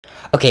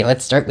Okay,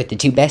 let's start with the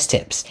two best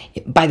tips.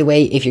 By the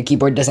way, if your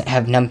keyboard doesn't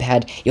have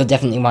numpad, you'll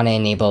definitely want to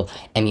enable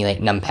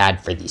emulate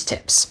numpad for these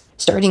tips.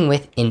 Starting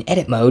with, in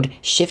edit mode,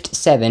 Shift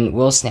 7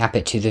 will snap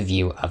it to the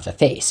view of the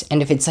face.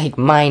 And if it's like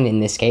mine in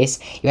this case,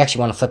 you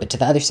actually want to flip it to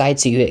the other side,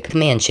 so you hit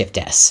Command Shift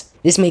S.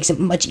 This makes it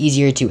much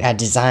easier to add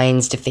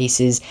designs to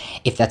faces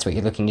if that's what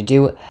you're looking to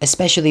do,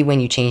 especially when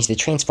you change the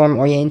transform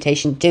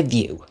orientation to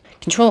view.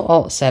 Control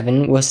Alt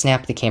 7 will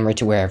snap the camera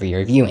to wherever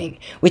you're viewing,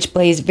 which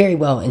plays very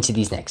well into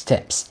these next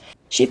tips.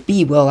 Shift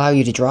B will allow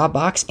you to draw a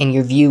box and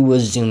your view will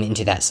zoom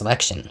into that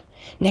selection.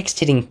 Next,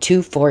 hitting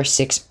 2, 4,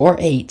 6, or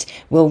 8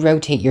 will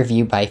rotate your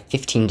view by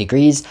 15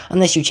 degrees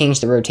unless you change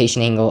the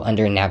rotation angle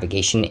under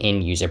navigation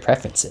in user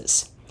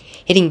preferences.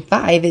 Hitting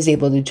 5 is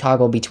able to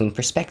toggle between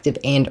perspective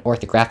and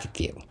orthographic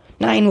view.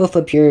 9 will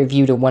flip your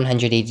view to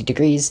 180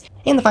 degrees,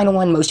 and the final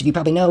one most of you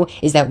probably know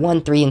is that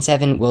 1, 3, and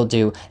 7 will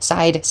do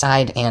side,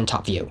 side, and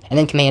top view, and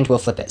then Command will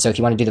flip it. So if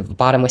you want to do the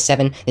bottom with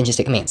 7, then just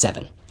hit Command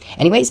 7.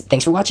 Anyways,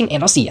 thanks for watching,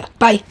 and I'll see ya.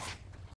 Bye!